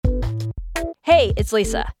Hey, it's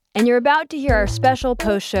Lisa, and you're about to hear our special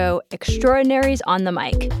post-show, Extraordinaries on the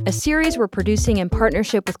Mic, a series we're producing in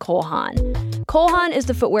partnership with Cole Haan. Cole Haan is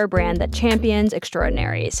the footwear brand that champions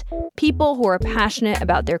extraordinaries, people who are passionate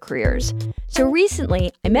about their careers. So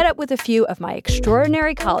recently, I met up with a few of my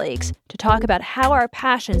extraordinary colleagues to talk about how our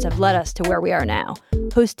passions have led us to where we are now,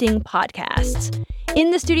 hosting podcasts.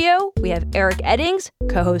 In the studio, we have Eric Eddings,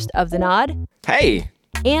 co-host of The Nod. Hey!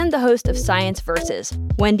 And the host of Science Versus,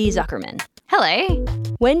 Wendy Zukerman. Hello.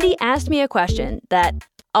 Wendy asked me a question that,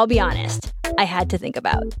 I'll be honest, I had to think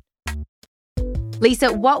about.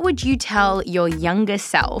 Lisa, what would you tell your younger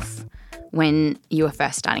self when you were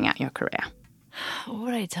first starting out your career? What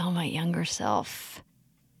would I tell my younger self?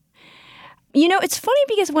 You know, it's funny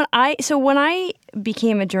because when I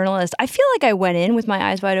became a journalist, I feel like I went in with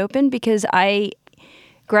my eyes wide open because I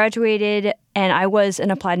graduated and I was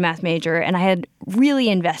an applied math major and I had really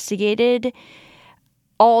investigated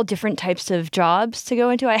all different types of jobs to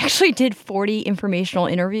go into. I actually did 40 informational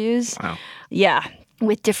interviews. Wow. Yeah,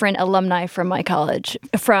 with different alumni from my college,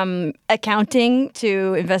 from accounting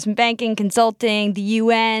to investment banking, consulting, the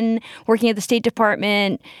UN, working at the State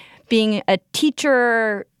Department, being a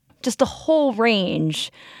teacher, just a whole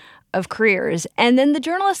range of careers. And then the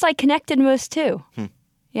journalists I connected most to.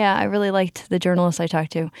 Yeah, I really liked the journalists I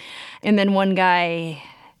talked to. And then one guy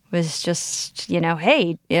was just,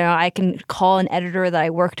 hey, I can call an editor that I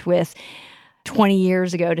worked with 20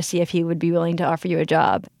 years ago to see if he would be willing to offer you a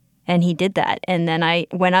job. And he did that. And then I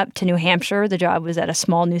went up to New Hampshire. The job was at a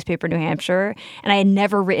small newspaper in New Hampshire. And I had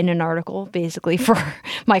never written an article, basically, for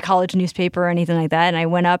my college newspaper or anything like that. And I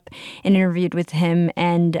went up and interviewed with him,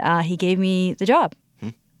 and he gave me the job.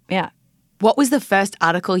 Yeah. What was the first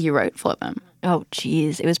article you wrote for them? Oh,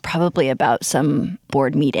 geez. It was probably about some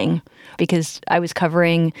board meeting because I was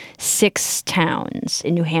covering 6 towns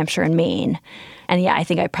in New Hampshire and Maine. And yeah, I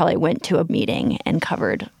think I probably went to a meeting and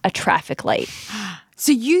covered a traffic light.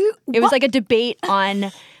 It was like a debate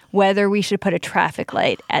on whether we should put a traffic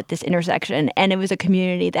light at this intersection. And it was a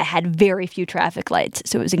community that had very few traffic lights.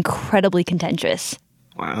 So it was incredibly contentious.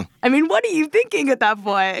 Wow. I mean, what are you thinking at that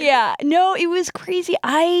point? Yeah. No, it was crazy.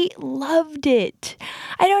 I loved it.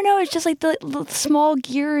 I don't know. It's just like the small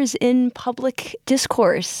gears in public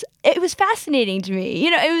discourse. It was fascinating to me.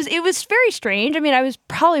 It was very strange. I mean, I was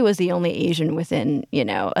the only Asian within, a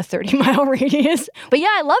 30-mile radius. But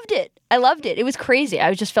yeah, I loved it. It was crazy.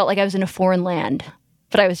 I just felt like I was in a foreign land.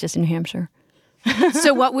 But I was just in New Hampshire.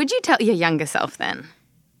 So what would you tell your younger self then?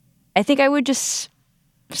 I think I would just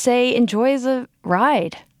say enjoy the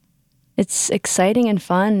ride. It's exciting and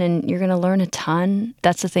fun, and you're going to learn a ton.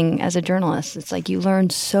 That's the thing as a journalist. It's like you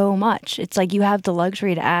learn so much. It's like you have the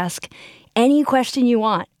luxury to ask any question you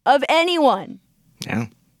want of anyone. Yeah.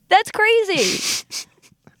 That's crazy.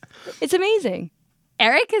 It's amazing.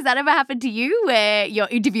 Eric, has that ever happened to you where you're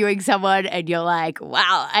interviewing someone and you're like,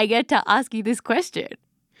 wow, I get to ask you this question?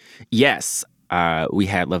 Yes. We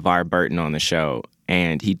had LeVar Burton on the show,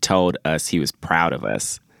 and he told us he was proud of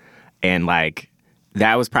us. And,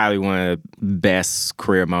 that was probably one of the best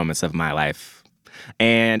career moments of my life.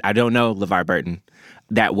 And I don't know LeVar Burton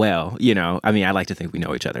that well, I mean, I like to think we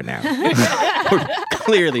know each other now. We're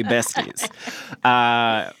clearly besties.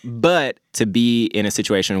 But to be in a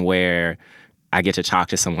situation where I get to talk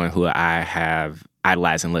to someone who I have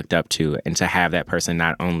idolized and looked up to, and to have that person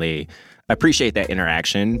not only appreciate that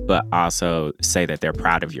interaction, but also say that they're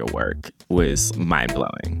proud of your work was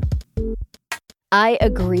mind-blowing. I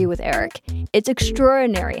agree with Eric. It's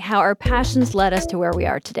extraordinary how our passions led us to where we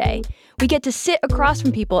are today. We get to sit across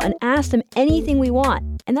from people and ask them anything we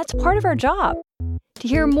want, and that's part of our job. To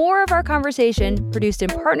hear more of our conversation, produced in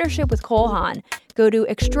partnership with Cole Haan, go to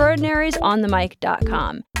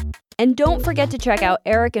extraordinariesonthemic.com. And don't forget to check out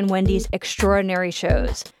Eric and Wendy's extraordinary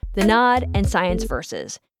shows, The Nod and Science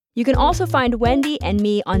Versus. You can also find Wendy and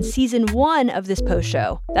me on season 1 of this post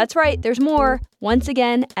show. That's right, there's more. Once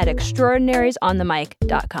again, at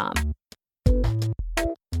extraordinariesonthemic.com.